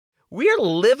We're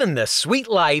living the sweet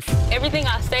life. Everything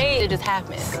I say, it just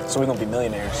happens. So we're gonna be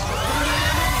millionaires.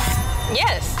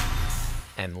 Yes.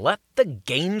 And let the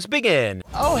games begin.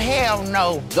 Oh, hell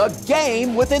no. The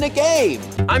game within a game.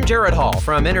 I'm Jared Hall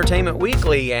from Entertainment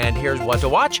Weekly, and here's what to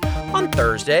watch on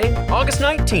Thursday, August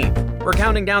 19th. We're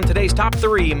counting down today's top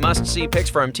 3 must-see picks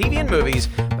from TV and movies,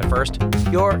 but first,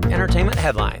 your entertainment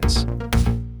headlines.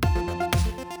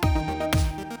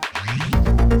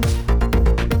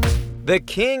 The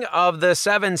King of the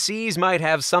Seven Seas might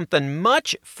have something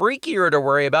much freakier to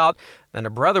worry about than a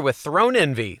brother with throne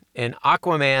envy in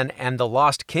Aquaman and the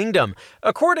Lost Kingdom.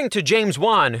 According to James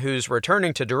Wan, who's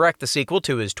returning to direct the sequel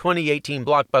to his 2018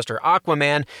 blockbuster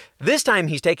Aquaman, this time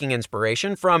he's taking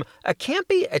inspiration from a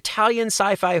campy Italian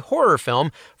sci-fi horror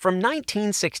film from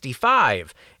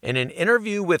 1965. In an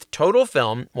interview with Total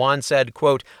Film, Wan said,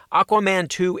 quote, Aquaman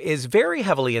 2 is very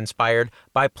heavily inspired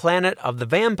by Planet of the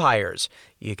Vampires.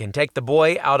 You can take the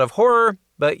boy out of horror,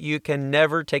 but you can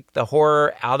never take the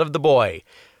horror out of the boy.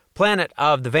 Planet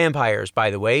of the Vampires,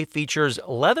 by the way, features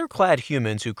leather-clad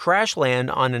humans who crash land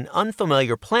on an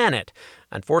unfamiliar planet.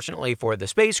 Unfortunately for the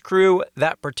space crew,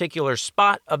 that particular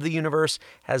spot of the universe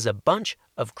has a bunch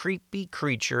of creepy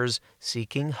creatures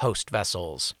seeking host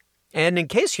vessels. And in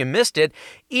case you missed it,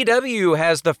 EW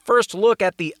has the first look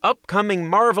at the upcoming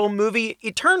Marvel movie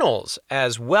Eternals,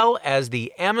 as well as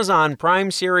the Amazon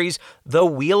Prime series The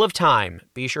Wheel of Time.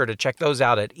 Be sure to check those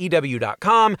out at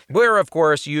EW.com, where, of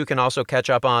course, you can also catch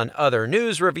up on other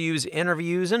news, reviews,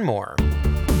 interviews, and more.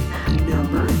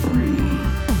 Number 3.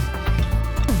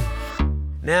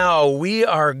 Now, we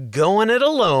are going it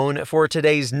alone for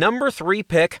today's number 3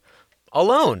 pick,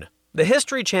 Alone. The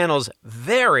History Channel's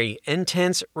very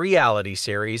intense reality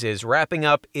series is wrapping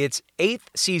up its 8th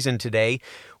season today,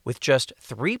 with just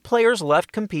 3 players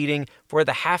left competing for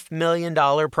the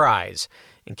 $500,000 prize.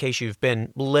 In case you've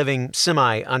been living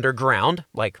semi-underground,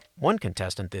 like one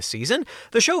contestant this season,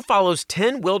 the show follows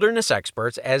 10 wilderness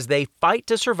experts as they fight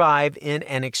to survive in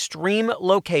an extreme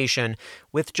location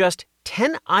with just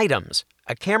 10 items,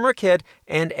 a camera kit,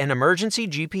 and an emergency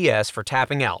GPS for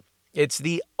tapping out. It's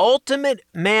the ultimate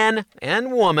man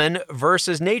and woman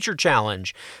versus nature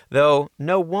challenge, though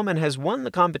no woman has won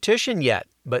the competition yet.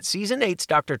 But Season 8's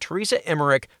Dr. Teresa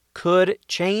Emmerich could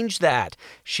change that.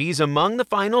 She's among the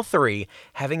final 3,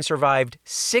 having survived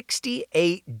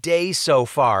 68 days so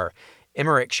far.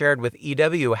 Emmerich shared with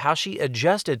EW how she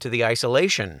adjusted to the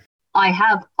isolation. I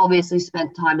have obviously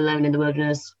spent time alone in the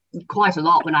wilderness quite a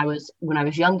lot when I was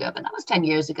younger, but that was 10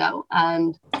 years ago,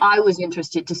 and I was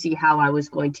interested to see how I was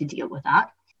going to deal with that.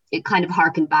 It kind of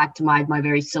harkened back to my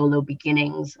very solo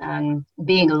beginnings, and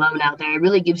being alone out there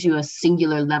really gives you a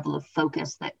singular level of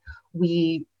focus that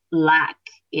we lack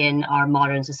in our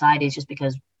modern societies, just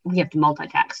because we have to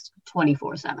multitask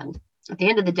 24/7. At the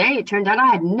end of the day, it turned out I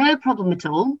had no problem at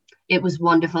all. It was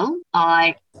wonderful.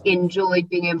 I enjoyed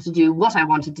being able to do what I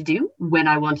wanted to do, when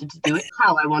I wanted to do it,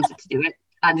 how I wanted to do it.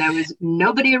 And there was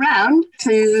nobody around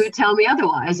to tell me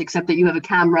otherwise, except that you have a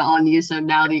camera on you. So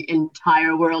now the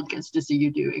entire world gets to see you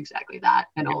do exactly that,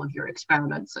 and all of your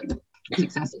experiments and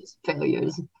successes,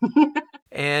 failures.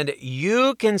 And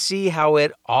you can see how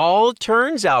it all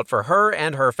turns out for her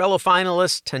and her fellow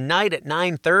finalists tonight at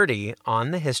 9:30 on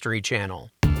the History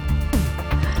Channel.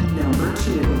 Number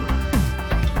 2.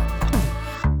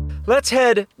 Let's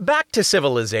head back to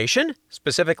civilization,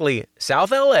 specifically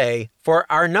South LA, for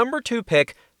our number 2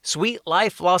 pick, Sweet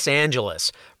Life Los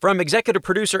Angeles. From executive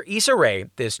producer Issa Rae,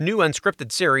 this new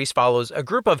unscripted series follows a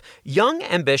group of young,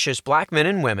 ambitious black men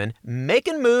and women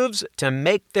making moves to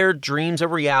make their dreams a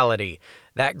reality.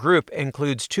 That group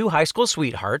includes 2 high school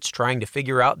sweethearts trying to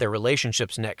figure out their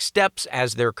relationship's next steps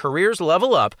as their careers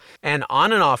level up, an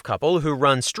on and off couple who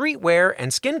run streetwear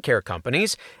and skincare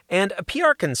companies, and a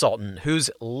PR consultant who's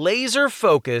laser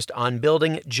focused on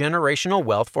building generational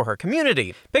wealth for her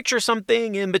community. Picture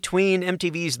something in between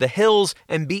MTV's The Hills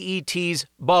and BET's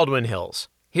Baldwin Hills.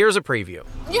 Here's a preview.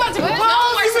 You about to propose?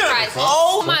 No more surprises.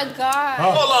 Oh my God.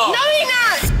 Hold on. No, you're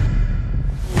not.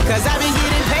 Cause I've been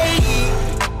getting paid.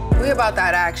 We about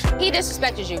that action. He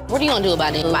disrespected you. What are you gonna do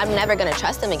about it? I'm never gonna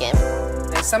trust him again.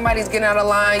 If somebody's getting out of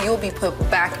line, you'll be put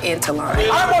back into line.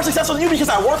 I'm more successful than you because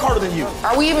I work harder than you.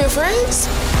 Are we even friends?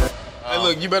 Hey,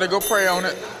 look, you better go pray on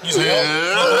it. You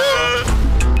say,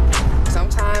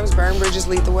 Sometimes burn bridges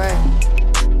lead the way.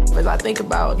 As I think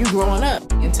about you growing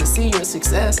up and to see your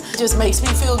success, it just makes me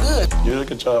feel good. You did a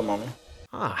good job, mommy.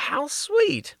 Ah, how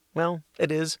sweet. Well,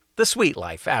 it is the sweet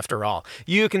life, after all.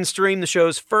 You can stream the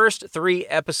show's first 3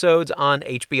 episodes on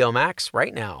HBO Max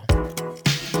right now.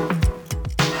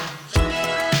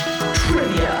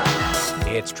 Trivia.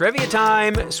 It's trivia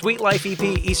time. Sweet Life EP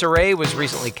Issa Rae was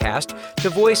recently cast to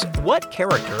voice what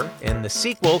character in the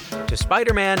sequel to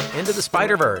Spider-Man Into the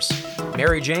Spider-Verse?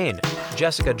 Mary Jane,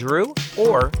 Jessica Drew,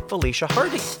 or Felicia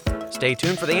Hardy? Stay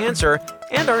tuned for the answer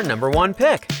and our number one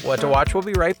pick. What to Watch will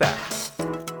be right back.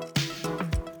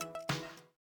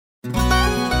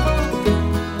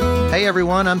 Hey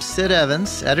everyone, I'm Sid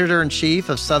Evans, editor-in-chief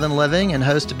of Southern Living and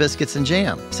host of Biscuits and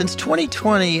Jam. Since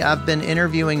 2020, I've been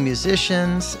interviewing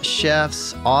musicians,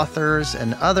 chefs, authors,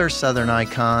 and other Southern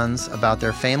icons about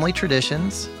their family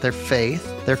traditions, their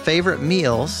faith, their favorite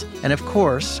meals, and of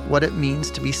course, what it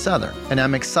means to be Southern. And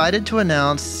I'm excited to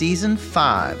announce Season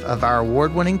 5 of our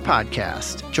award-winning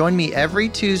podcast. Join me every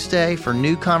Tuesday for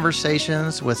new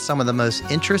conversations with some of the most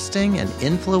interesting and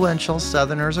influential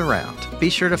Southerners around. Be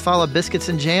sure to follow Biscuits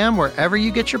and Jam wherever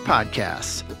you get your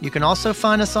podcasts. You can also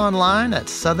find us online at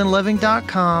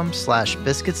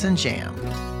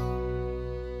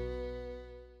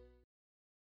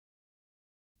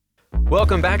southernliving.com/biscuitsandjam.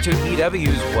 Welcome back to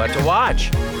EW's What to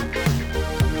Watch.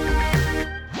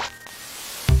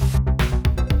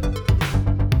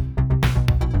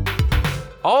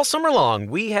 All summer long,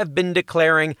 we have been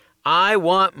declaring I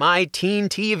Want My Teen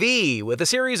TV with a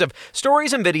series of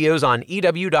stories and videos on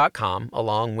EW.com,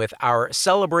 along with our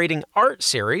Celebrating Art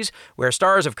series, where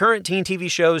stars of current teen TV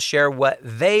shows share what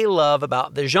they love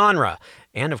about the genre,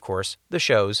 and of course, the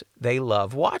shows they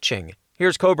love watching.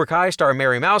 Here's Cobra Kai star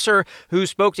Mary Mouser, who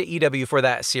spoke to EW for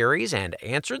that series and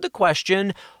answered the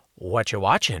question, what you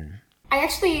watching? I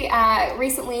actually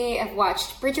recently have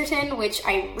watched Bridgerton, which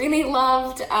I really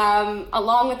loved,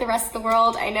 along with the rest of the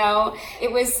world. I know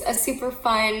it was a super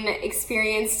fun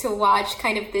experience to watch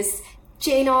kind of this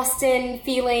Jane Austen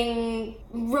feeling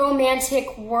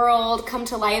romantic world come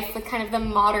to life with kind of the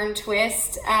modern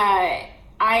twist. I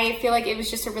feel like it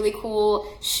was just a really cool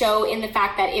show in the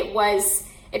fact that it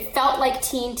felt like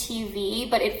teen TV,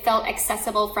 but it felt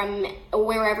accessible from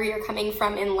wherever you're coming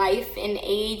from in life, in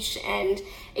age and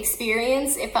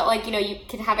experience. It felt like, you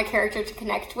could have a character to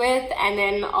connect with, and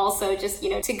then also just,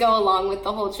 to go along with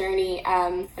the whole journey.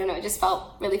 I don't know, it just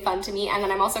felt really fun to me. And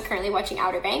then I'm also currently watching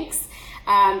Outer Banks.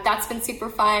 That's been super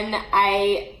fun.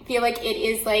 I feel like it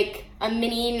is like a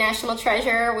mini National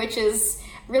Treasure, which is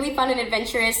really fun and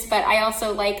adventurous, but I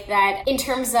also like that in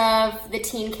terms of the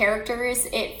teen characters,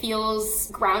 it feels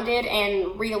grounded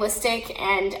and realistic,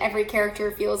 and every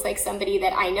character feels like somebody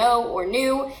that I know or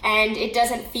knew, and it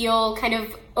doesn't feel kind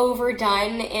of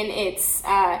overdone in its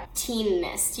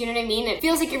teenness. Do you know what I mean? It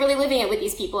feels like you're really living it with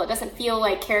these people. It doesn't feel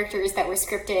like characters that were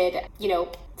scripted,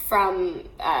 from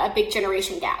a big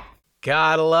generation gap.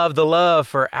 Gotta love the love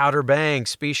for Outer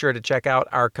Banks. Be sure to check out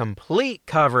our complete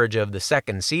coverage of the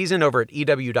second season over at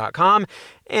EW.com.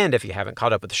 And if you haven't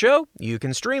caught up with the show, you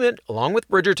can stream it along with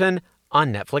Bridgerton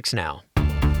on Netflix now.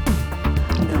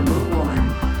 Number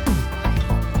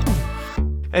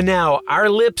 1. And now our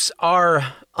lips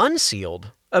are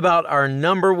unsealed about our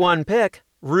number one pick,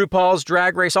 RuPaul's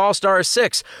Drag Race All-Stars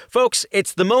 6. Folks,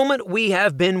 it's the moment we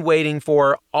have been waiting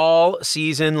for all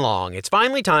season long. It's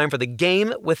finally time for the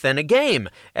game within a game.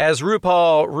 As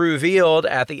RuPaul revealed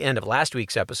at the end of last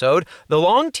week's episode, the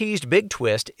long-teased big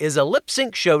twist is a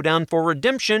lip-sync showdown for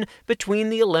redemption between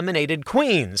the eliminated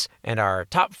queens. And our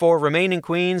top 4 remaining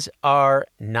queens are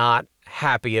not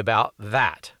happy about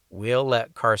that. We'll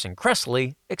let Carson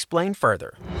Kressley explain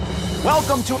further.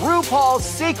 Welcome to RuPaul's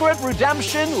Secret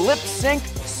Redemption Lip Sync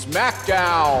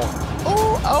Smackdown.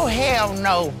 Oh, hell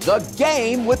no. The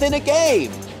game within a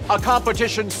game. A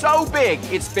competition so big,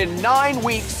 it's been 9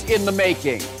 weeks in the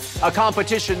making. A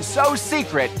competition so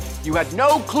secret, you had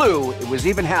no clue it was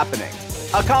even happening.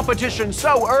 A competition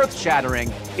so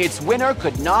earth-shattering, its winner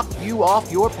could knock you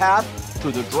off your path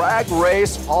to the Drag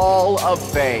Race Hall of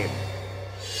Fame.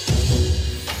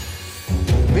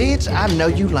 Bitch, I know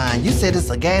you lying. You said it's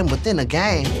a game within a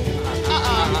game.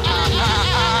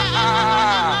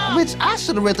 Bitch, I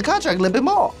should have read the contract a little bit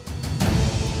more.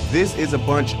 This is a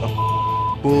bunch of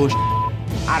bullshit.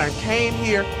 I done came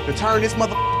here to turn this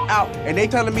mother out, and they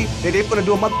telling me that they finna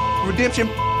do a mother redemption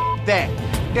that.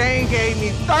 They ain't gave me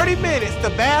 30 minutes to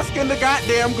bask in the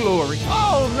goddamn glory.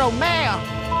 Oh, no, ma'am.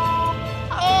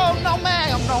 Oh, no,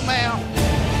 ma'am. No, ma'am.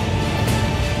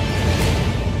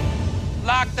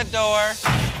 Lock the door.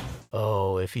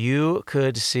 Oh, if you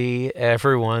could see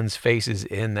everyone's faces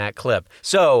in that clip.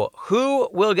 So, who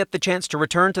will get the chance to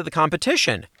return to the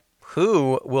competition?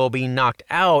 Who will be knocked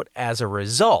out as a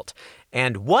result?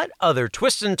 And what other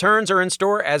twists and turns are in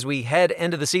store as we head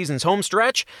into the season's home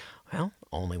stretch? Well,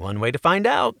 only one way to find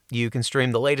out. You can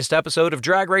stream the latest episode of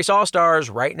Drag Race All-Stars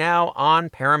right now on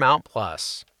Paramount+.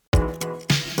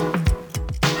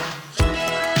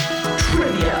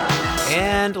 Trivia.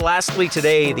 And lastly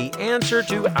today, the answer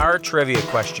to our trivia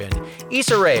question.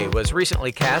 Issa Rae was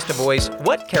recently cast to voice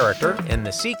what character in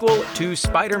the sequel to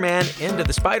Spider-Man Into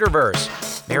the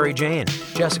Spider-Verse? Mary Jane,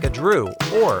 Jessica Drew,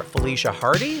 or Felicia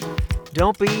Hardy?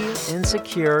 Don't be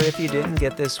insecure if you didn't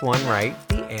get this one right.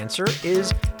 The answer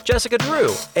is Jessica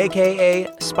Drew, aka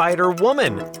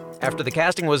Spider-Woman. After the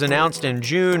casting was announced in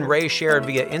June, Rae shared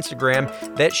via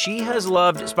Instagram that she has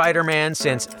loved Spider-Man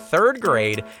since 3rd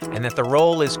grade and that the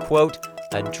role is, quote,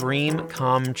 a dream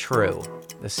come true.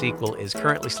 The sequel is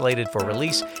currently slated for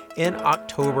release in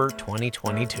October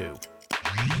 2022.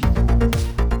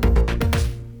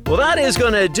 Well, that is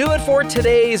going to do it for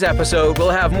today's episode. We'll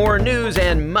have more news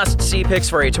and must-see picks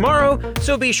for you tomorrow,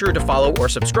 so be sure to follow or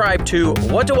subscribe to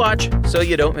What to Watch so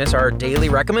you don't miss our daily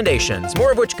recommendations,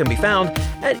 more of which can be found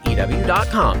at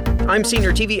EW.com. I'm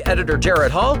Senior TV Editor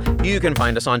Jared Hall. You can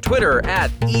find us on Twitter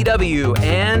at EW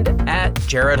and at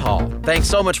Jared Hall. Thanks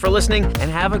so much for listening, and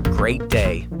have a great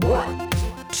day. What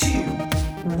to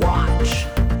Watch.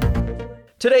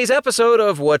 Today's episode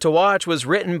of What to Watch was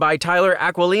written by Tyler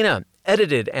Aquilina,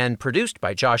 edited and produced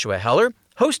by Joshua Heller,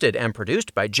 hosted and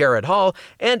produced by Jared Hall,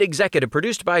 and executive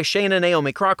produced by Shana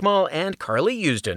Naomi Krochmal and Carly Usden.